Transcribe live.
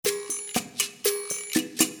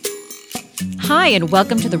Hi, and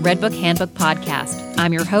welcome to the Redbook Handbook Podcast.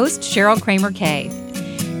 I'm your host, Cheryl Kramer Kay.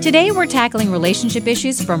 Today, we're tackling relationship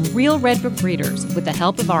issues from real Redbook readers with the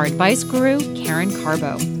help of our advice guru, Karen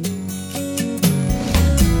Carbo.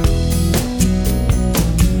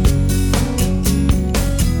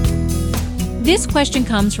 This question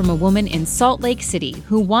comes from a woman in Salt Lake City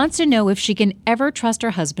who wants to know if she can ever trust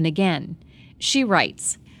her husband again. She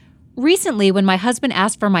writes, "Recently, when my husband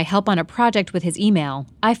asked for my help on a project with his email,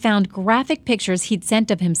 I found graphic pictures he'd sent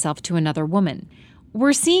of himself to another woman.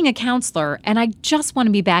 We're seeing a counselor, and I just want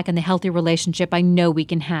to be back in the healthy relationship I know we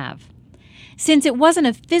can have. Since it wasn't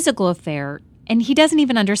a physical affair, and he doesn't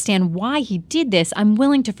even understand why he did this, I'm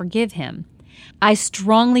willing to forgive him. I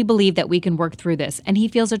strongly believe that we can work through this, and he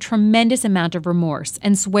feels a tremendous amount of remorse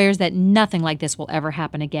and swears that nothing like this will ever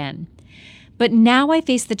happen again. But now I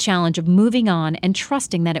face the challenge of moving on and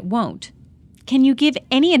trusting that it won't. Can you give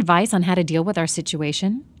any advice on how to deal with our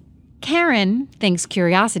situation?" Karen thinks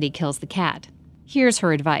curiosity kills the cat. Here's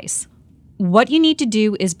her advice. What you need to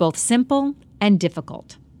do is both simple and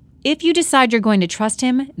difficult. If you decide you're going to trust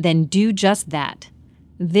him, then do just that.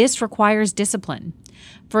 This requires discipline.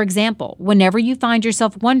 For example, whenever you find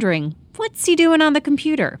yourself wondering, what's he doing on the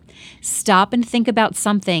computer? Stop and think about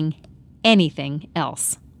anything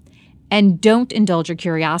else. And don't indulge your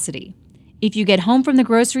curiosity. If you get home from the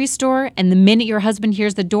grocery store and the minute your husband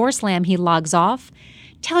hears the door slam, he logs off,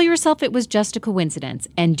 tell yourself it was just a coincidence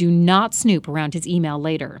and do not snoop around his email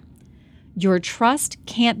later. Your trust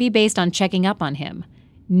can't be based on checking up on him.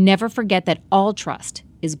 Never forget that all trust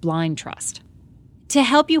is blind trust. To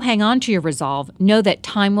help you hang on to your resolve, know that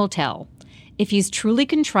time will tell. If he's truly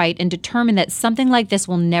contrite and determined that something like this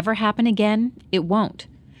will never happen again, it won't.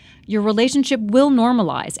 Your relationship will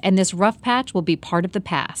normalize, and this rough patch will be part of the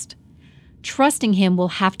past. Trusting him will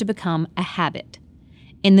have to become a habit.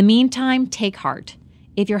 In the meantime, take heart.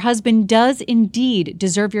 If your husband does indeed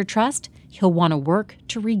deserve your trust, he'll want to work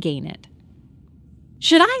to regain it.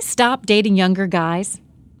 Should I stop dating younger guys?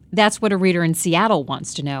 That's what a reader in Seattle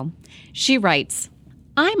wants to know. She writes,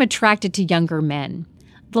 "I'm attracted to younger men.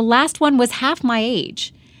 The last one was half my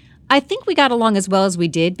age. I think we got along as well as we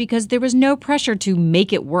did because there was no pressure to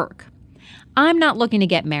make it work. I'm not looking to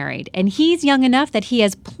get married, and he's young enough that he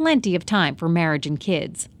has plenty of time for marriage and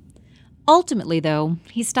kids. Ultimately, though,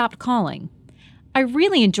 he stopped calling. I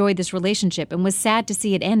really enjoyed this relationship and was sad to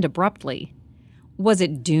see it end abruptly. Was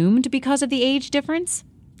it doomed because of the age difference?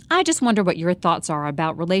 I just wonder what your thoughts are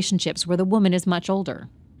about relationships where the woman is much older."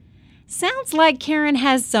 Sounds like Karen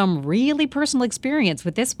has some really personal experience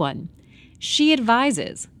with this one. She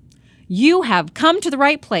advises, "You have come to the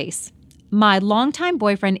right place. My longtime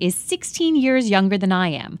boyfriend is 16 years younger than I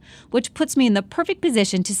am, which puts me in the perfect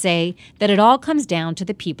position to say that it all comes down to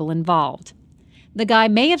the people involved. The guy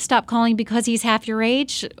may have stopped calling because he's half your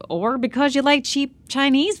age, or because you like cheap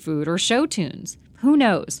Chinese food or show tunes. Who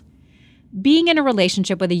knows? Being in a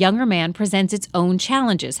relationship with a younger man presents its own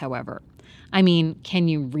challenges, however. I mean, can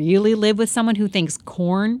you really live with someone who thinks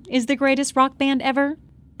Korn is the greatest rock band ever?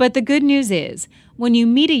 But the good news is, when you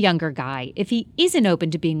meet a younger guy, if he isn't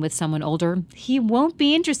open to being with someone older, he won't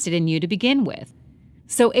be interested in you to begin with.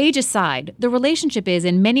 So age aside, the relationship is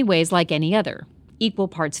in many ways like any other, equal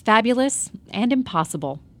parts fabulous and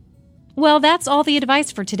impossible." Well, that's all the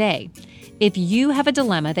advice for today. If you have a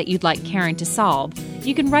dilemma that you'd like Karen to solve,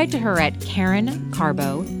 you can write to her at Karen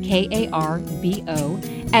Carbo, Karbo,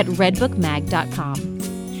 @redbookmag.com.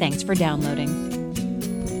 Thanks for downloading.